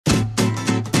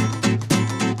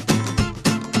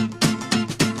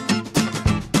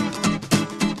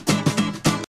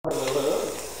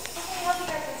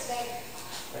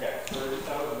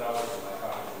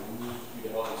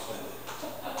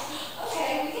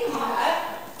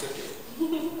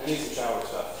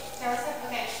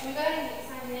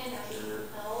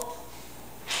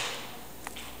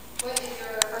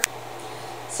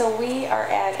So we are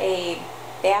at a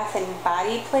bath and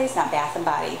body place, not bath and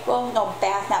body. Well, no,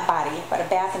 bath, not body, but a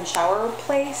bath and shower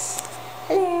place.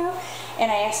 Hello.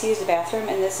 And I asked to use the bathroom,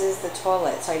 and this is the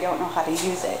toilet, so I don't know how to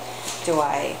use it. Do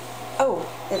I? Oh,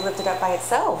 it lifted up by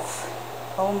itself.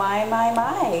 Oh my, my,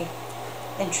 my.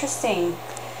 Interesting.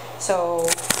 So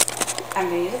I'm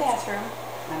gonna use the bathroom.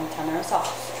 I'm gonna turn this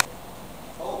off.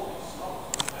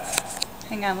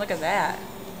 Hang on, look at that.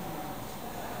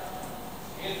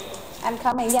 I'm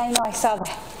coming. Yeah, I know, I saw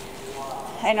that.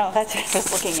 I know, that's what I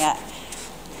was looking at.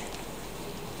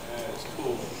 It's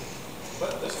cool.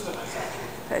 But this is a nice option.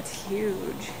 That's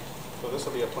huge. So this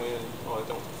will be a plan. Oh, I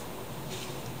don't.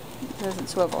 It doesn't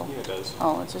swivel. Yeah, it does.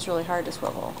 Oh, it's just really hard to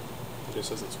swivel. It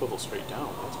just doesn't swivel straight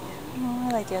down. That's weird. Oh,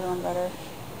 I like the other one better.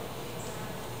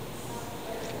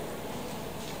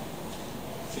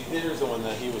 See, here's the one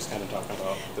that he was kind of talking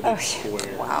about. The big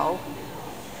square. Wow.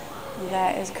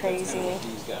 That is crazy. That's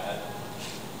he's got.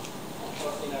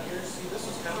 Now here, see, this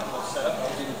was kind of a setup. I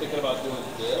was even thinking about doing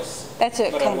this. That's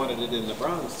it. But I wanted it in the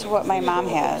bronze. That's what my mom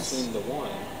has. In the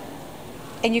one.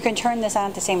 And you can turn this on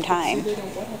at the same time. See,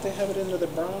 why don't they have it into the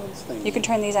bronze thing? You can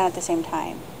turn these on at the same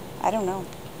time. I don't know.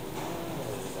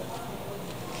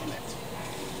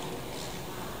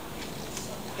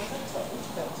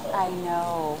 I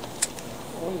know.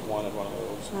 I always wanted one of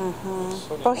those.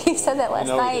 So well, he said that last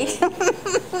night.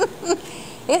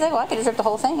 He's like, well, I could just rip the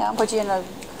whole thing out and put you in a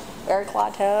air claw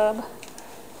tub.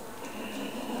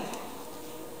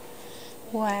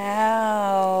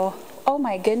 Wow. Oh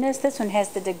my goodness, this one has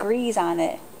the degrees on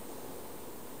it.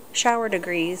 Shower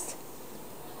degrees.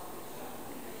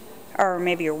 Or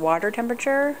maybe your water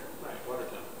temperature. Right, water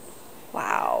temperature.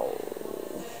 Wow.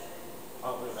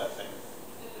 Oh, look at that thing.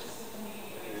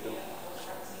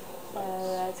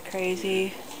 That's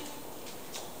crazy.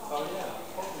 Oh yeah.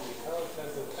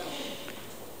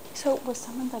 So was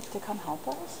someone like to come help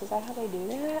us? Is that how they do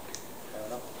that? I don't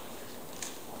know.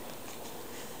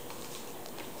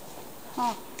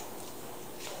 Huh.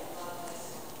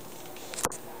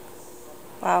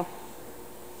 Wow.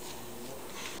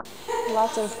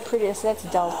 Lots of prettiest. That's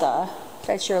Delta.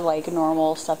 That's your like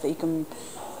normal stuff that you can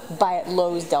buy at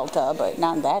Lowe's Delta, but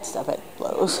not that stuff at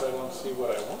Lowe's. But I don't see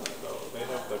what I want though. They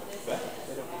have the bath.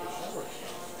 They don't have the shower.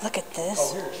 Look at this.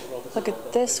 Oh, here. Well, this Look is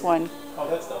at this one. Oh,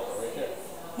 that's Delta right here.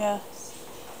 Yeah.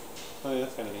 Oh, yeah,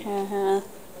 that's kind of neat. Uh-huh.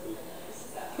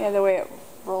 Yeah, the way it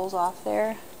rolls off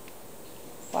there.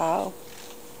 Wow.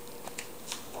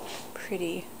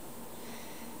 Pretty.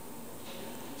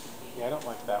 Yeah, I don't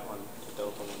like that one, the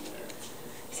Delta one there.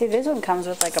 See, this one comes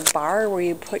with like a bar where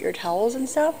you put your towels and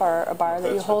stuff, or a bar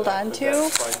that you hold on to.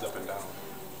 That slides up and down.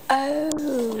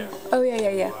 Oh. Yeah. Oh, yeah, yeah,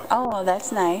 yeah. Oh,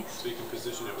 that's nice. So you can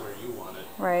position it where you want it.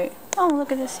 Right. Oh,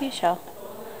 look at the seashell.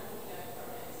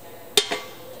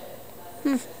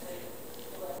 Hmm.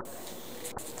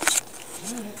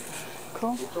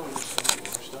 Cool.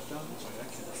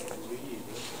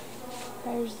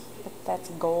 There's, that's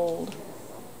gold.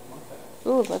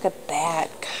 Ooh, look at that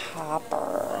copper.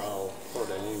 Wow, poor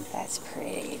dang. That's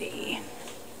pretty.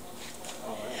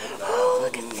 Oh,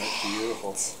 look at that. That's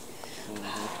beautiful.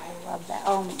 Oh, I love that.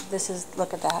 Oh, this is,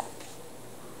 look at that.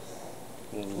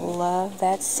 Love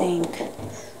that sink.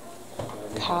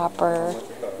 Copper.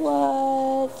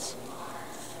 What?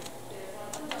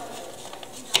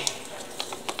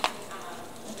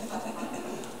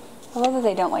 I love that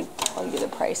they don't like tell you the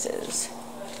prices.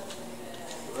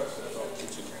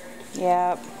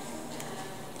 Yep.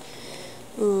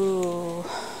 Ooh,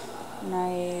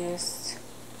 nice.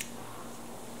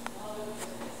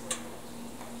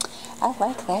 I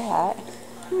like that.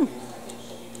 Hmm.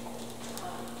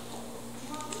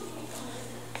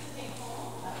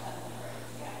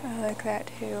 I like that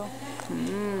too.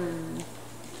 Hmm.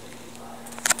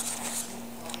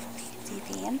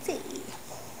 Fancy, fancy.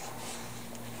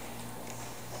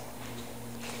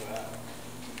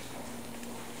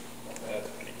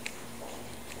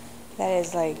 That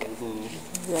is like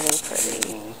really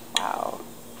pretty. Wow.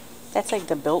 That's like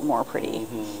the Biltmore pretty.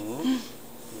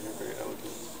 Very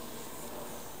elegant.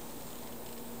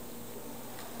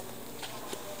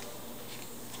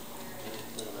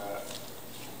 Look at that.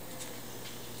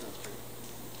 That's pretty.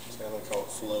 See, I like how it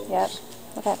flows. Yep.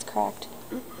 Look, that's cracked.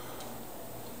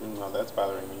 No, that's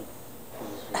bothering me.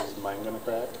 Is mine gonna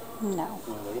crack? No.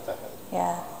 Yeah, look at that.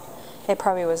 Yeah. It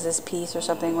probably was this piece or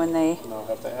something when they No, I'll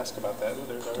have to ask about that. Ooh,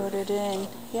 there's put it in.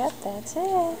 Yep, that's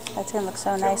it. That's gonna look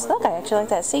so nice. Look, I actually like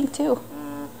that sink too.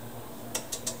 I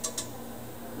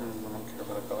don't care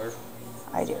about the color.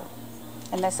 I do.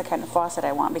 And that's the kind of faucet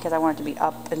I want because I want it to be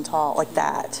up and tall like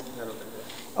that. I don't think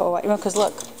that. Oh, because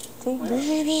look. See? That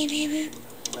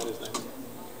is nice.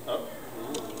 Oh,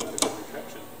 not a good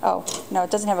retraction. Oh, no,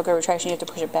 it doesn't have a good retraction. You have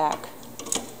to push it back.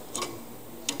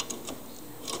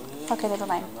 Okay, never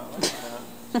mind.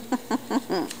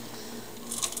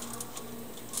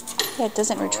 Yeah, it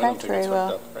doesn't retract very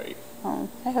well. Right. Oh,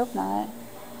 I hope not.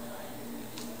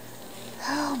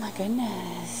 Oh my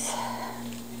goodness.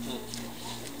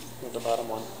 With the bottom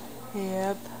one.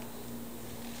 Yep.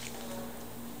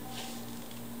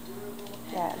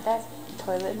 Yeah, that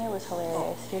toilet in there was hilarious.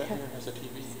 Oh, that here has a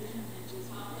TV.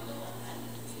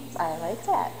 I like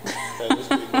that. That is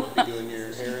pretty cool. Be doing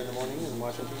your hair in the morning and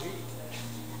watching TV.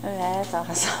 That's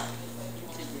awesome.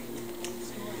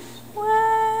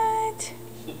 What?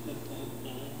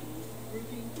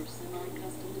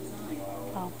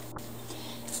 Oh,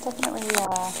 it's definitely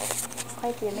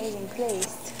quite the amazing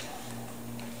place.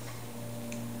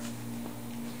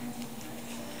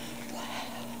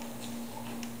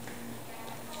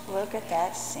 Look at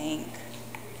that sink.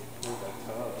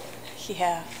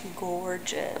 Yeah,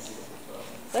 gorgeous.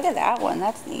 Look at that one.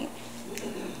 That's neat.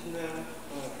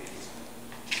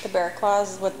 The bear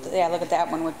claws with the, yeah, look at that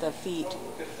one with the feet.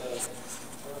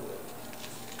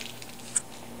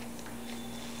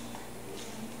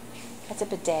 That's a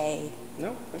bidet.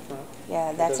 No, that's not.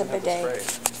 Yeah, that's a bidet.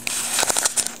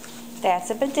 That's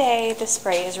a bidet. The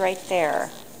spray is right there.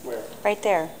 Where? Right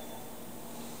there.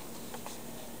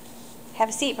 Have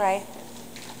a seat, Bri.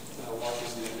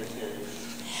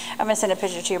 I'm going to send a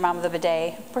picture to your mom of the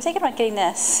bidet. We're thinking about getting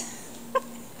this.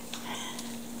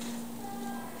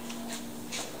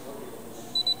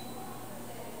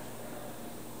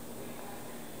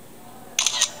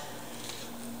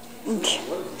 What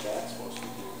is that supposed to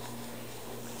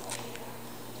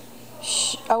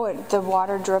do? Oh, the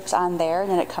water drips on there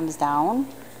and then it comes down.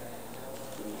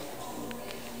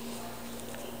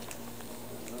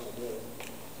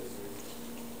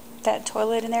 That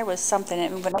toilet in there was something.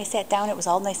 And when I sat down, it was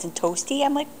all nice and toasty.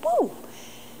 I'm like, whoa.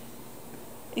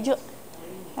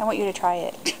 I want you to try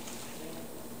it.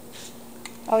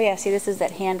 Oh yeah, see, this is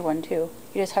that hand one too.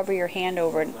 You just hover your hand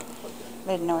over it.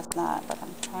 No, it's not, but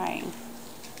I'm trying.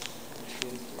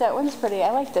 That one's pretty.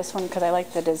 I like this one because I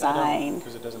like the design.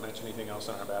 Because it doesn't match anything else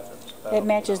in our bathroom. So it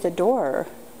matches the door.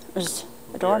 There's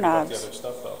the doorknobs. The other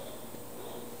stuff though.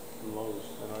 From Lowe's.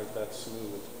 I know that's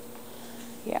smooth.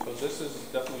 Yeah. So this is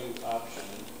definitely an option.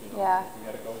 You know, Yeah. If you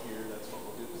got to go here, that's what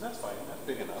we'll do. Because that's fine. That's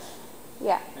big enough.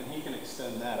 Yeah. And he can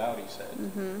extend that out, he said.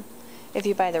 Mm-hmm. If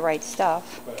you buy the right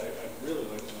stuff. But I'd really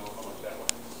like to know how much that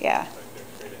was. Yeah. Like they're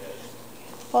straight ahead.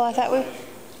 Well, I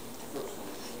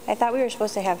thought we were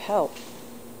supposed to have help.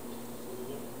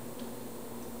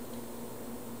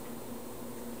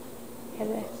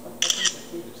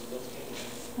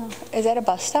 Is that a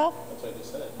bus stop? That's what I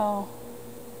just said. Oh.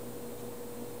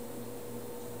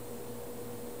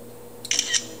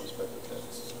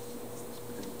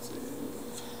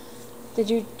 Did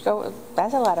you go?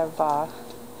 That's a lot of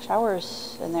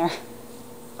showers in there.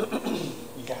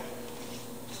 Yeah.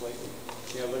 Slightly.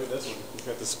 Yeah, look at this one. You've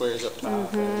got the squares up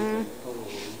top. Mm-hmm.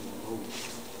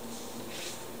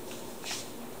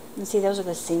 And see, those are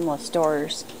the seamless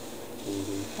doors.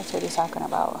 Mm-hmm. That's what he's talking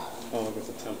about. Oh, look at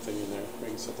the temp thing in there. We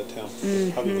can set the temp.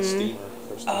 Mm-hmm. Probably the steamer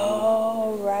for steamer.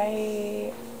 Oh,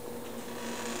 right.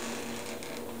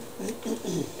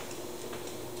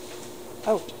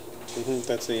 Oh. Mm-hmm.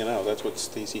 That's the, that's what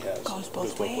Stacy has. Goes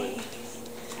both ways.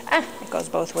 Ah, it goes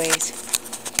both ways.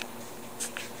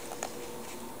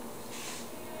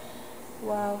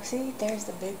 Wow, see, there's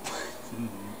the big one.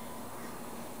 Mm-hmm.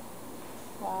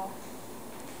 Wow.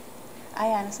 I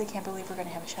honestly can't believe we're going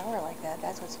to have a shower like that.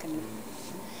 That's what's going to...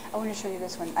 I want to show you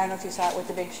this one. I don't know if you saw it with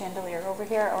the big chandelier over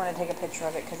here. I want to take a picture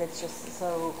of it because it's just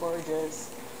so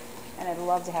gorgeous. And I'd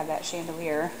love to have that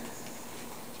chandelier.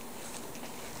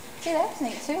 See, that's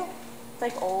neat too. It's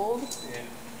like old. Yeah.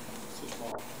 It's too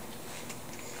small.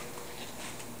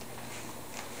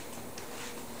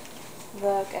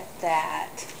 Look at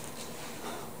that.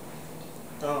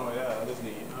 Oh, yeah, that is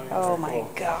neat. Oh my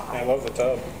God. I love the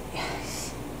tub. Yes.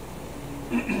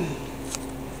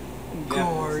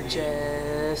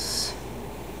 Gorgeous.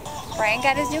 Brian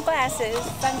got his new glasses,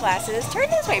 sunglasses. Turn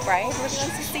this way, Brian. Everybody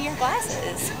wants to see your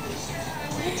glasses.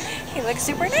 He looks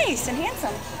super nice and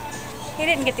handsome. He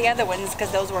didn't get the other ones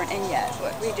because those weren't in yet,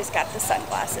 but we just got the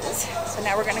sunglasses. So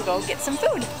now we're gonna go get some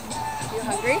food. You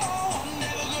hungry?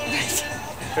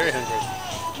 Very hungry.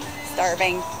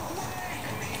 Starving.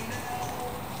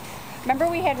 Remember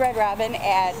we had Red Robin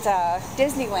at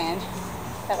Disneyland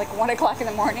at like 1 o'clock in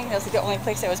the morning? It was like the only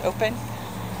place that was open.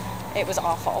 It was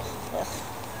awful. Ugh.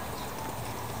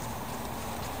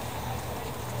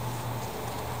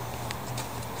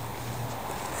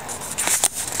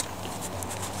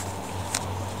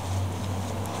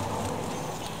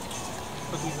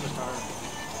 But these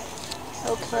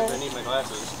I need my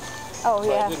glasses. Oh,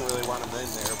 So yeah. I didn't really want them in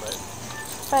there,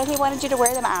 but He wanted you to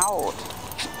wear them out.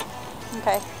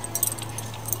 Okay.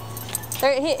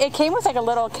 It came with like a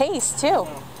little case too.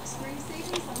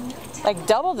 Like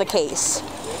double the case.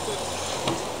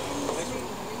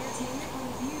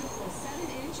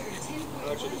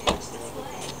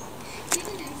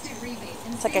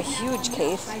 It's like a huge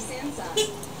case.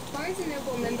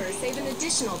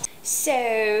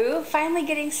 So, finally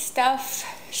getting stuff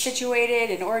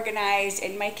situated and organized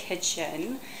in my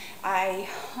kitchen. I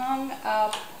hung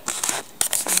up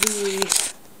the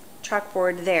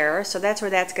chalkboard there, so that's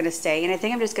where that's going to stay, and I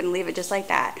think I'm just going to leave it just like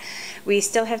that. We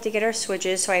still have to get our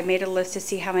switches, so I made a list to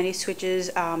see how many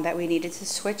switches that we needed to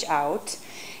switch out,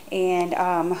 and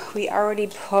we already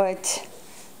put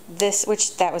this,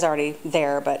 which that was already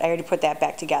there, but I already put that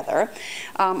back together.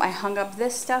 I hung up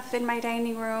this stuff in my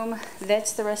dining room.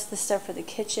 That's the rest of the stuff for the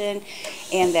kitchen,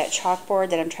 and that chalkboard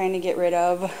that I'm trying to get rid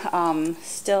of.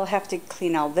 Still have to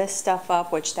clean all this stuff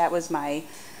up, which that was my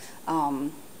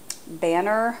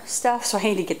banner stuff, so I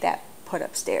need to get that put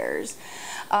upstairs.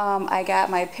 I got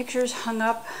my pictures hung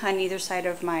up on either side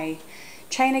of my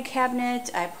china cabinet.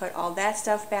 I put all that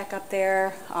stuff back up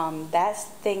there. That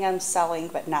thing I'm selling,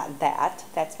 but not that.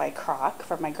 That's my crock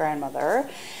from my grandmother,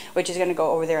 which is going to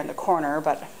go over there in the corner,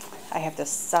 but I have to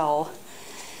sell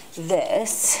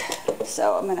this,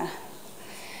 so I'm gonna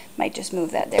might just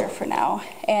move that there for now.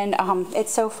 And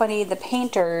it's so funny, the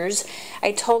painters,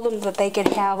 I told them that they could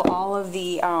have all of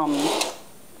the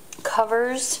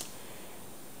covers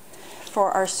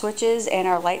for our switches and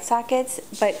our light sockets,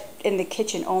 but in the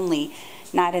kitchen only,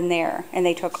 not in there. And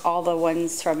they took all the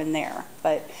ones from in there.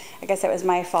 But I guess that was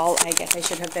my fault. I guess I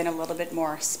should have been a little bit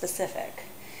more specific.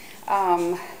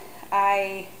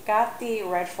 I got the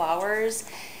red flowers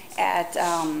at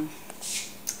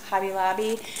Hobby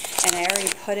Lobby, and I already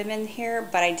put them in here,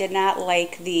 but I did not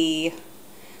like the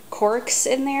corks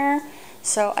in there,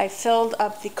 so I filled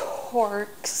up the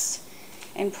corks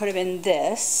and put them in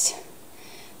this.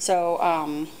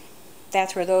 So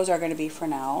that's where those are going to be for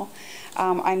now.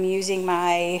 I'm using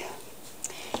my,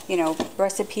 you know,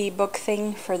 recipe book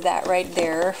thing for that right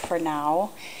there for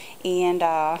now. And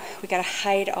we got to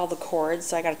hide all the cords,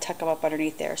 so I got to tuck them up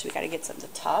underneath there, so we got to get some to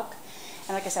tuck.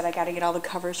 And like I said, I got to get all the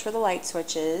covers for the light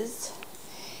switches.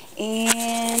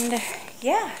 And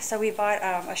yeah, so we bought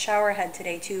a shower head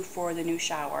today too for the new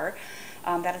shower.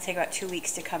 That'll take about 2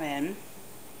 weeks to come in.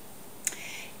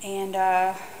 And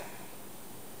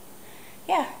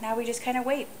yeah, now we just kind of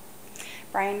wait.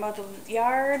 Brian mowed the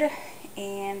yard,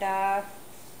 and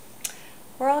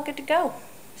we're all good to go.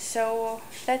 So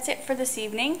that's it for this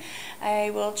evening.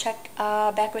 I will check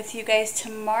back with you guys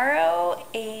tomorrow,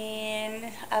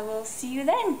 and I will see you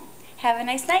then. Have a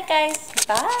nice night, guys.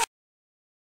 Bye.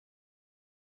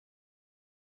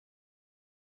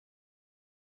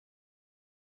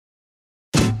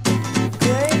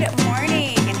 Good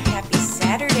morning and happy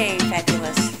Saturday,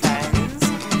 fabulous friends.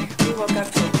 We woke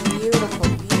up to a beautiful,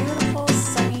 beautiful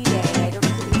sunny day. I don't know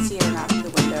if you can see it or not through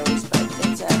the windows, but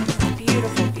it's a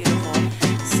beautiful, beautiful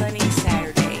sunny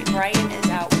Saturday. Brian is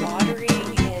out watering.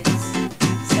 It's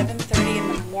 7:30 in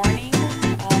the morning.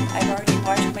 I've already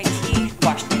washed my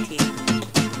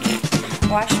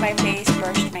face,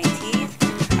 brushed my teeth.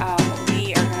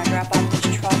 We are going to drop off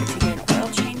this truck to get an oil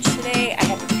change today. I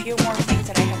have a few more things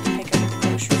that I have to pick up at the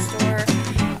grocery store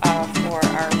for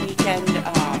our weekend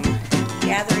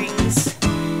gatherings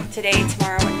today,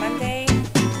 tomorrow, and Monday.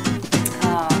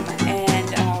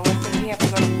 We have to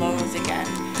go to Lowe's again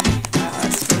to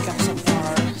pick up some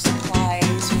more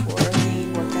supplies for the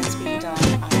work that's being done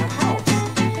on our house.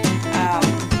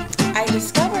 I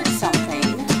discovered something.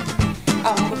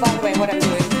 But by the way, what I'm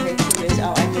doing today too is,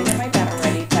 I made up my bed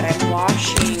already, but I'm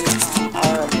washing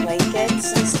our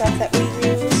blankets and stuff that we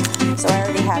use. So I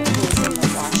already have his in the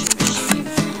washing machine.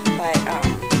 But,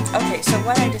 okay, so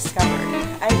what I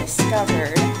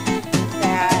discovered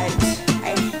that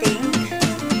I think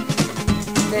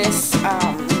this,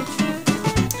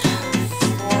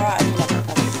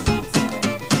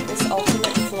 this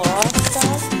Ultimate Flora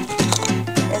stuff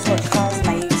is what caused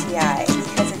my UTI,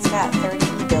 because it's got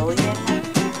 30 billion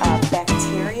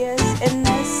bacteria in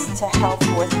this to help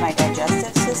with my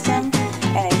digestive system,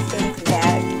 and I think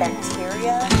that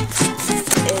bacteria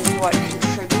is what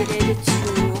contributed to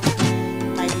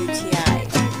my UTI.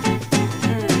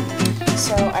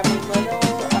 So I'm a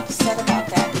little upset about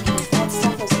that, because that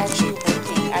stuff was actually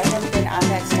working. I haven't been on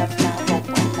that stuff now for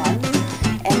 1 month,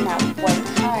 and not one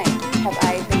time have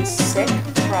I been sick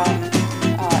from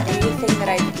anything that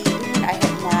I've eaten. I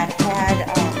have not had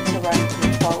to run to the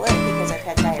toilet because I've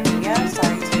had diarrhea,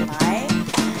 sorry TMI,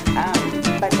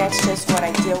 but that's just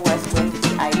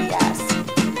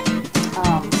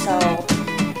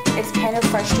kind of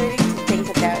frustrating to think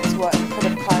that that is what could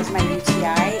have caused my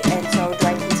UTI, and so do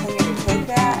I continue to take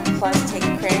that, plus take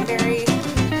a cranberry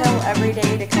pill every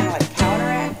day to kind of like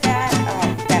counteract that?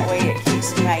 That way it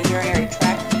keeps my urinary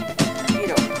tract, you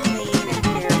know, clean and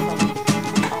clear from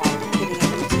getting a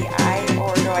UTI,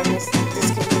 or do I just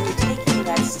discontinue taking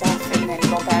that stuff and then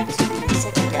go back to being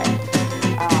sick again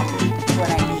when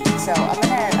I eat? So I'm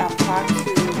going to talk to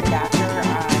the doctor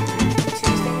on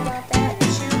Tuesday about that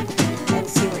issue and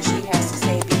see what she has to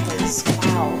say, because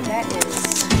wow, that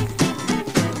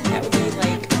would be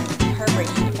like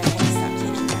heartbreaking if I had to stop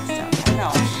taking that stuff. I don't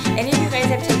know. Any of you guys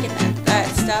have taken that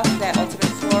stuff, that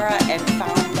Ultimate Flora, and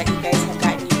found that you guys have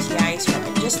gotten UTIs from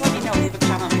it? Just let me know. Leave a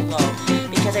comment below,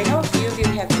 because I know a few of you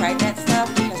have tried that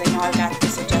stuff, because I know I've got the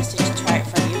suggestion to try it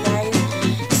from you guys.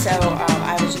 So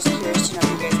I was just curious to know if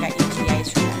you guys got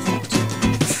UTIs from that stuff too.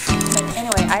 But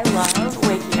anyway, I love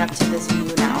waking up to this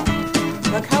view now.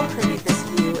 Look how pretty this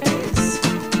view is.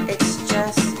 It's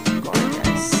just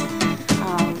gorgeous.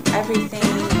 Everything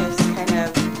has kind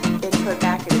of been put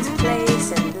back in its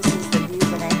place, and this is the view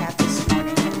that I have this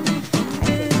morning, and I think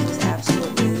it is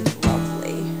absolutely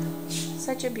lovely.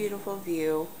 Such a beautiful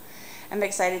view. I'm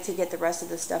excited to get the rest of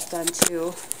the stuff done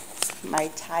too. My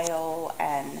tile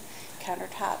and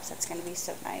countertops, that's going to be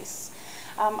so nice.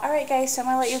 Alright guys, so I'm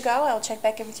going to let you go. I'll check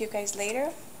back in with you guys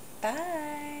later.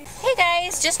 Bye. Hey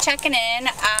guys, just checking in.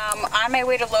 On my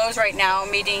way to Lowe's right now,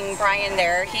 meeting Brian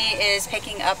there. He is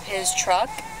picking up his truck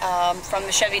from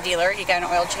the Chevy dealer. He got an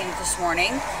oil change this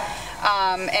morning.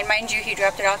 And mind you, he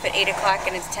dropped it off at 8 o'clock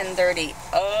and it's 10:30.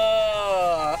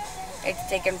 Oh, it's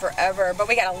taken forever. But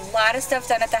we got a lot of stuff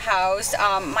done at the house.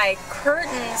 My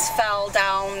curtains fell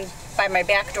down by my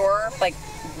back door like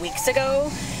weeks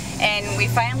ago, and we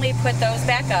finally put those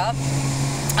back up.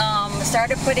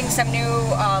 Started putting some new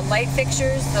light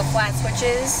fixtures, the flat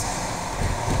switches,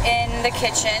 in the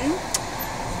kitchen.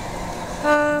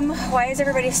 Why is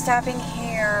everybody stopping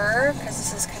here? Because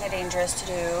this is kind of dangerous to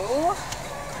do.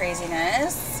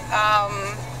 Craziness.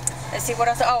 Let's see what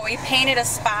else. Oh, we painted a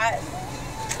spot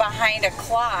behind a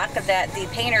clock that the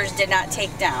painters did not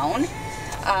take down.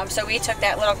 So we took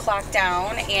that little clock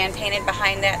down and painted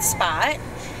behind that spot.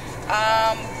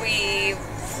 We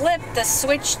flipped the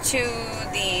switch to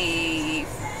the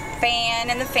fan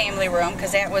in the family room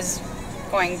because that was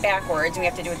going backwards, and we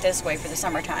have to do it this way for the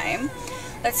summertime.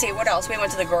 Let's see, what else? We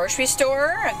went to the grocery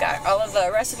store. I got all of the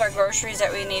rest of our groceries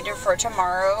that we needed for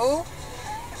tomorrow.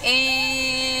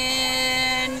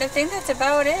 And I think that's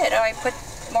about it. I put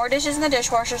more dishes in the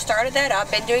dishwasher, started that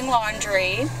up, been doing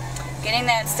laundry, getting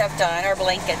that stuff done, our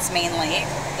blankets mainly,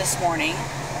 this morning.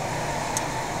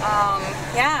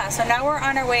 Yeah, so now we're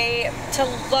on our way to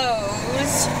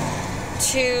Lowe's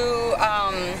to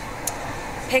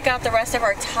pick out the rest of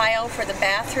our tile for the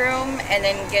bathroom and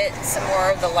then get some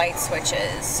more of the light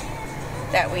switches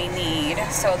that we need.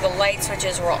 So the light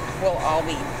switches will all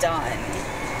be done.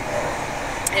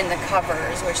 And the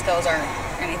covers, which those aren't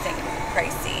anything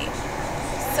pricey.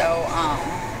 So,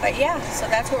 but yeah, so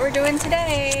that's what we're doing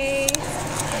today.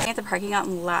 At the parking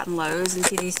lot in Lowe's and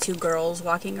see these two girls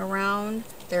walking around.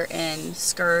 They're in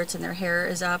skirts and their hair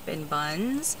is up in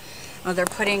buns. They're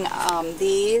putting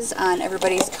these on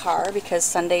everybody's car because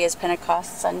Sunday is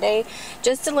Pentecost Sunday.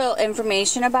 Just a little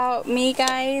information about me,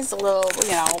 guys. A little,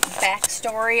 you know,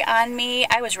 backstory on me.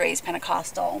 I was raised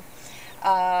Pentecostal.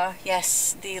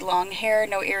 Yes, the long hair,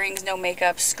 no earrings, no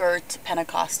makeup, skirt,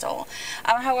 Pentecostal.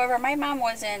 However, my mom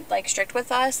wasn't like strict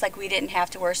with us, like we didn't have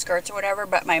to wear skirts or whatever,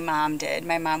 but my mom did.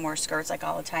 My mom wore skirts like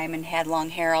all the time and had long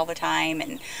hair all the time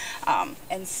and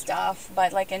stuff.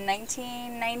 But like in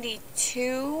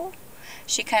 1992,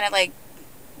 she kind of like,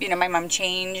 you know, my mom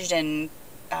changed and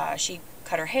she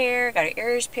cut her hair, got her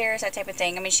ears pierced, that type of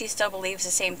thing. I mean, she still believes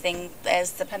the same thing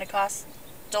as the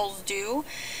Pentecostals do,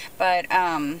 but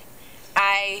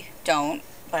I don't,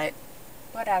 but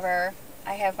whatever.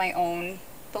 I have my own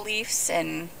beliefs,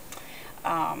 and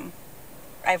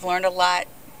I've learned a lot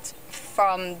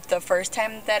from the first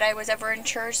time that I was ever in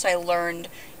church. So I learned,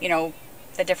 you know,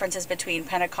 the differences between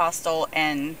Pentecostal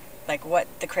and like what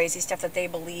the crazy stuff that they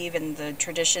believe and the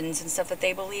traditions and stuff that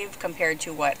they believe compared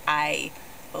to what I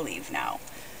believe now.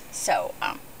 So,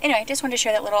 anyway, just wanted to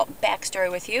share that little backstory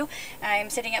with you. I'm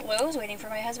sitting at Lowe's waiting for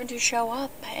my husband to show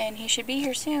up, and he should be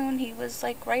here soon. He was,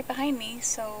 like, right behind me,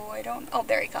 so I don't... Oh,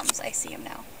 there he comes. I see him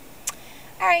now.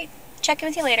 Alright, check in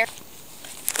with you later.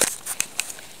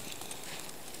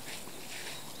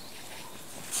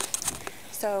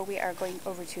 So, we are going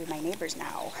over to my neighbor's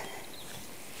now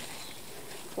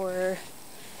for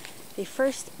the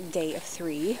first day of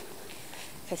 3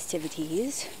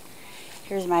 festivities.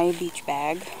 Here's my beach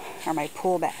bag, or my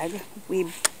pool bag. We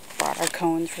brought our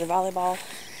cones for the volleyball.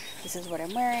 This is what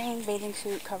I'm wearing, bathing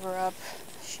suit, cover up,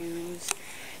 shoes.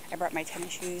 I brought my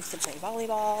tennis shoes to play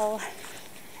volleyball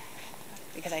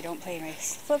because I don't play in my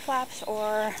flip-flops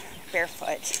or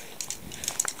barefoot.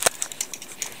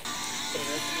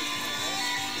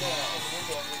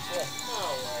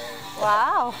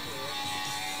 Wow.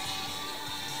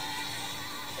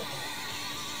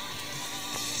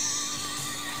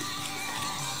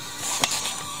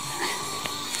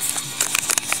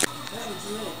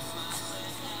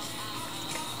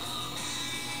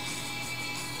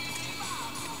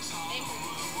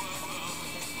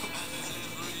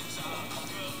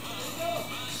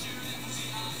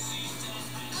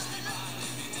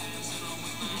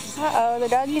 Uh-oh, the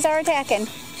doggies are attacking.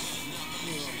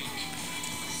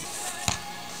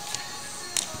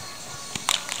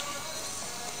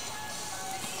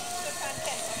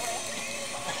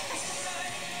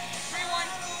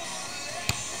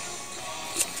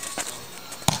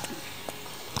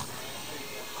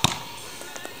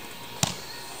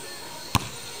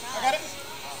 I got it.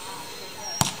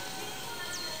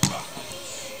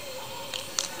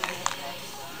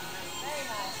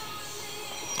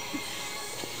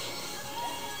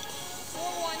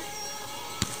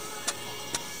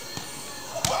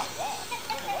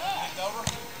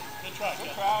 Good try.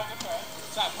 Good try. Good try.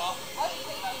 What's that, Paul?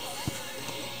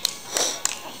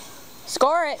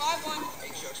 Score it. 5-1. Hey,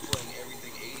 Chuck's playing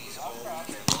everything 80s all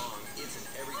weekend long. It's an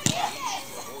everything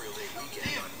 80s Memorial Day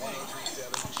weekend on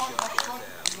 1037 Chuck FM.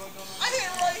 I hit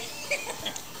it right.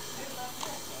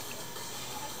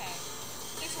 Okay.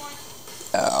 6-1.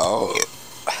 Oh.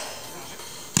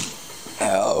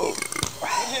 Oh.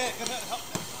 Good hit. Good hit.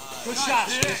 Good shot,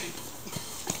 Stacy.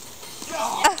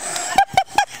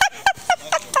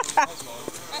 Nice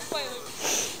play, Luke.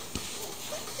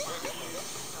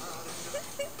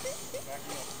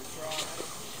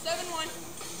 Seven, 1.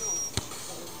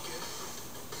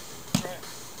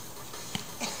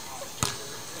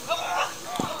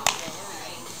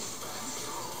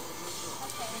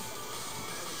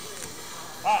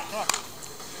 All right, come on.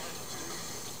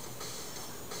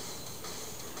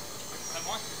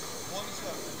 1-1.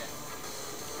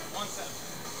 1-7.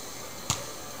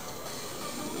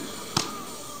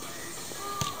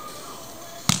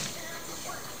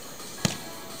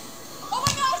 Oh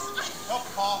my gosh! Help,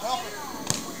 Paul. Help it.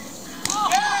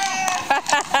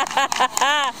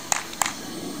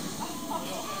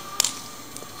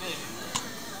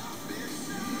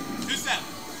 Two set.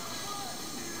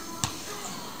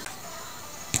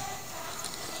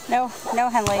 No, no,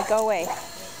 Henley, go away.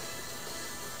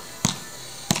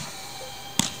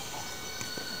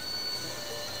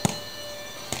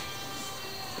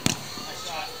 Nice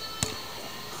shot.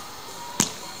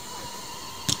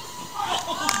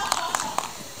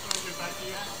 Back to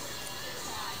you.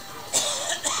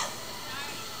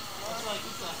 That's right,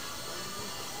 good stuff.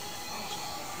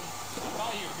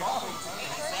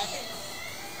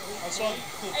 I saw you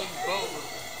cool things boat.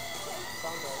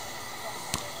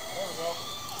 There we go.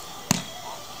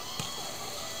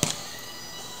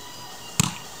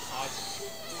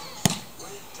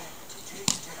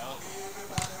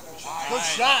 Good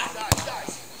shot.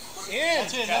 In.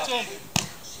 That's in. That's in.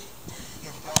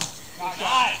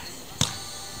 Got it.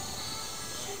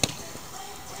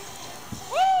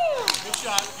 Woo! Good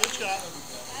shot. Good shot.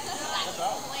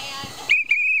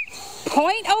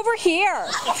 Point over here. I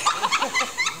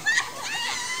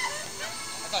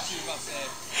thought you were about to say.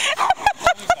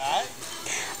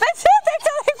 That's it. That's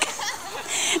all I've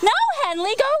got. No,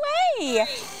 Henley, go away.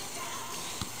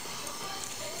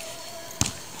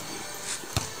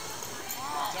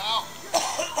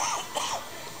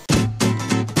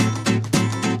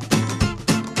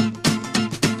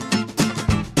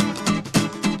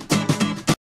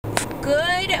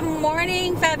 Good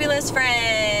morning, fabulous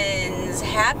friends.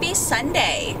 Happy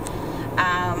Sunday.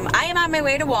 I am on my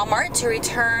way to Walmart to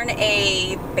return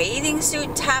a bathing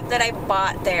suit top that I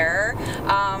bought there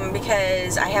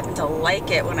because I happened to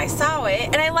like it when I saw it,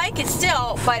 and I like it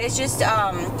still, but it's just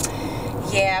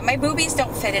yeah, my boobies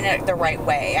don't fit in it the right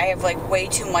way. I have like way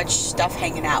too much stuff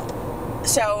hanging out,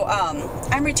 so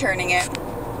I'm returning it.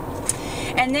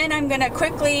 And then I'm going to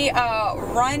quickly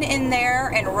run in there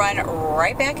and run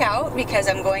right back out because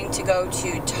I'm going to go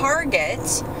to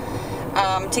Target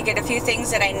to get a few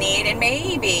things that I need, and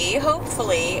maybe,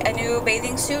 hopefully, a new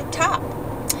bathing suit top.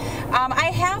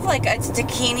 I have like a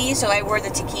taquini, so I wear the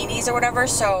taquinis or whatever,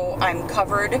 so I'm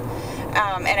covered. And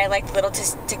I like little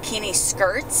taquini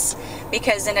skirts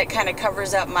because then it kind of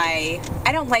covers up my,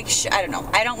 I don't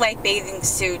like bathing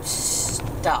suit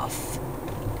stuff.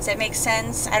 Does that make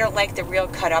sense? I don't like the real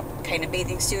cut up kind of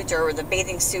bathing suits or the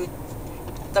bathing suit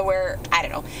to wear, I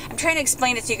don't know. I'm trying to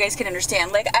explain it so you guys can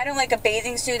understand. Like, I don't like a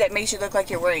bathing suit that makes you look like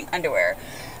you're wearing underwear.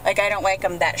 Like, I don't like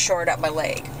them that short up my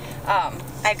leg.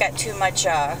 I've got too much,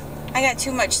 I got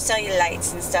too much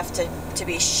cellulites and stuff to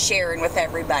be sharing with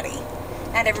everybody.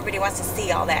 Not everybody wants to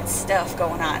see all that stuff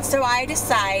going on. So I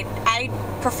decide I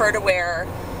prefer to wear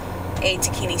a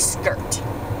bikini skirt.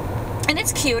 And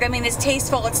it's cute. I mean, it's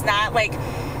tasteful. It's not like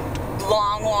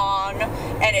long,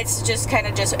 and it's just kind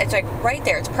of it's like right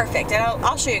there. It's perfect. And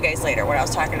I'll show you guys later what I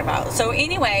was talking about. So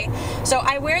anyway, so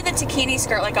I wear the bikini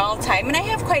skirt like all the time, and I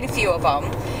have quite a few of them.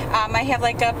 I have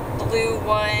like a blue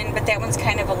one, but that one's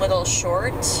kind of a little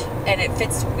short and it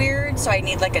fits weird, so I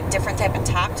need like a different type of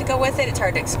top to go with it. It's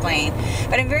hard to explain,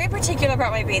 but I'm very particular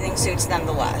about my bathing suits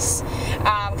nonetheless,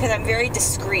 because I'm very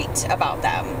discreet about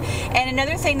them. And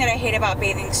another thing that I hate about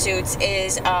bathing suits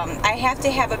is I have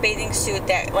to have a bathing suit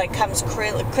that like comes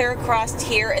clear across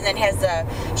here and then has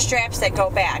the straps that go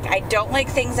back. I don't like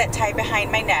things that tie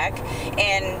behind my neck,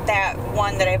 and that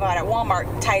one that I bought at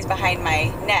Walmart ties behind my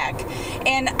neck.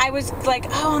 And I was like,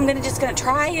 oh, I'm just gonna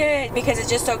try it because it's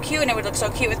just so cute and it would look so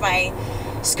cute with my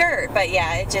skirt. But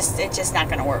yeah, it's just not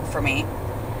gonna work for me.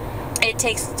 It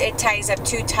ties up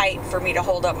too tight for me to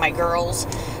hold up my girls.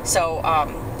 So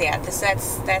yeah,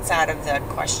 that's out of the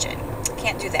question.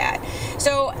 Can't do that.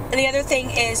 So the other thing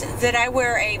is that I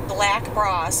wear a black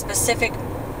bra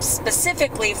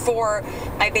specifically for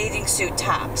my bathing suit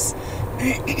tops.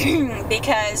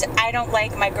 Because I don't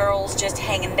like my girls just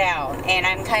hanging down, and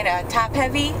I'm kind of top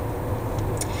heavy,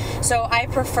 so I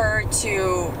prefer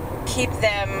to keep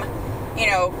them, you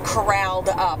know, corralled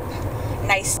up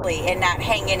nicely and not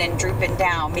hanging and drooping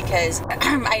down, because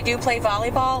I do play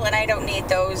volleyball and I don't need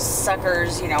those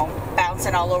suckers, you know,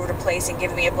 bouncing all over the place and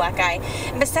giving me a black eye.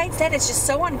 And besides that, it's just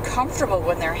so uncomfortable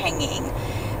when they're hanging.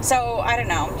 So I don't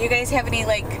know, you guys have any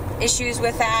like issues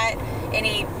with that?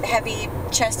 Any heavy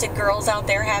chested girls out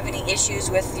there have any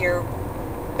issues with your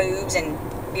boobs, and,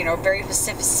 you know, very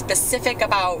specific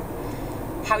about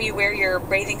how you wear your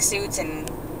bathing suits and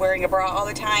wearing a bra all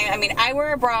the time? I mean, I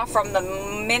wear a bra from the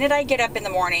minute I get up in the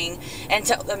morning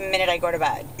until the minute I go to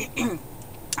bed.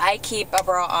 I keep a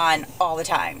bra on all the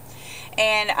time,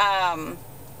 and I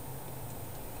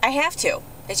have to.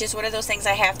 It's just one of those things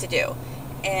I have to do.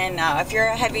 And if you're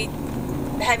a heavy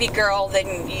girl,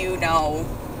 then you know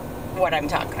what I'm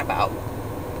talking about.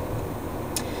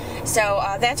 So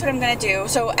that's what I'm gonna do.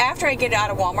 So after I get out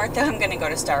of Walmart, though, I'm gonna go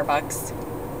to Starbucks,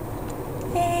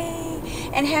 yay,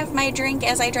 and have my drink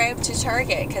as I drive to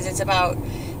Target, because it's about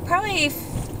probably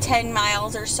 10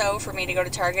 miles or so for me to go to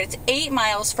Target. It's 8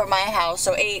 miles from my house,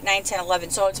 so 8, 9, 10, 11,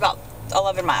 so it's about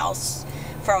 11 miles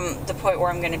from the point where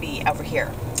I'm gonna be over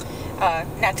here.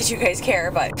 Not that you guys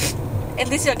care, but at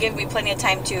least it'll give me plenty of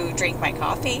time to drink my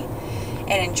coffee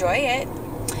and enjoy it.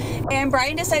 And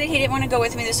Brian decided he didn't want to go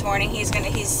with me this morning. He's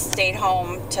stayed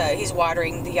home he's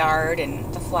watering the yard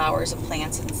and the flowers and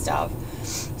plants and stuff.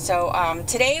 So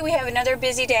today we have another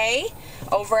busy day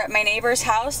over at my neighbor's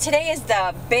house. Today is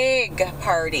the big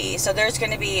party, so there's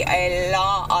going to be a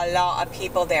lot of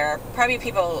people there. Probably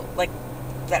people like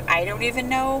that I don't even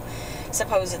know,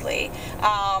 supposedly.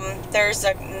 There's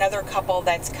another couple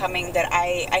that's coming that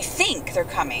I think they're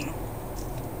coming.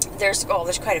 There's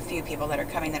quite a few people that are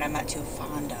coming that I'm not too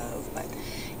fond of, but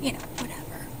you know,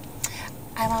 whatever.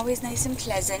 I'm always nice and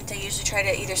pleasant. I usually try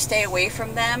to either stay away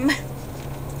from them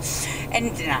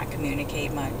and not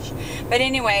communicate much. But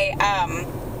anyway,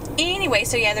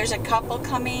 so yeah, there's a couple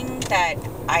coming that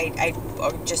I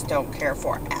just don't care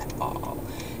for at all.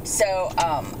 So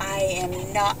I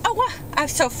am not, I'm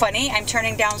so funny. I'm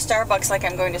turning down Starbucks like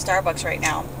I'm going to Starbucks right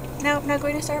now. Nope, not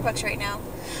going to Starbucks right now.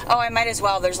 Oh, I might as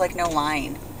well. There's like no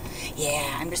line.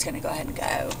 Yeah, I'm just going to go ahead and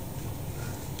go.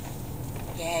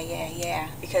 Yeah.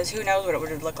 Because who knows what it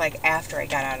would look like after I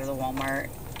got out of the Walmart.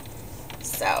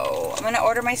 So I'm going to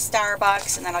order my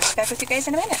Starbucks, and then I'll get back with you guys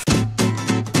in a minute.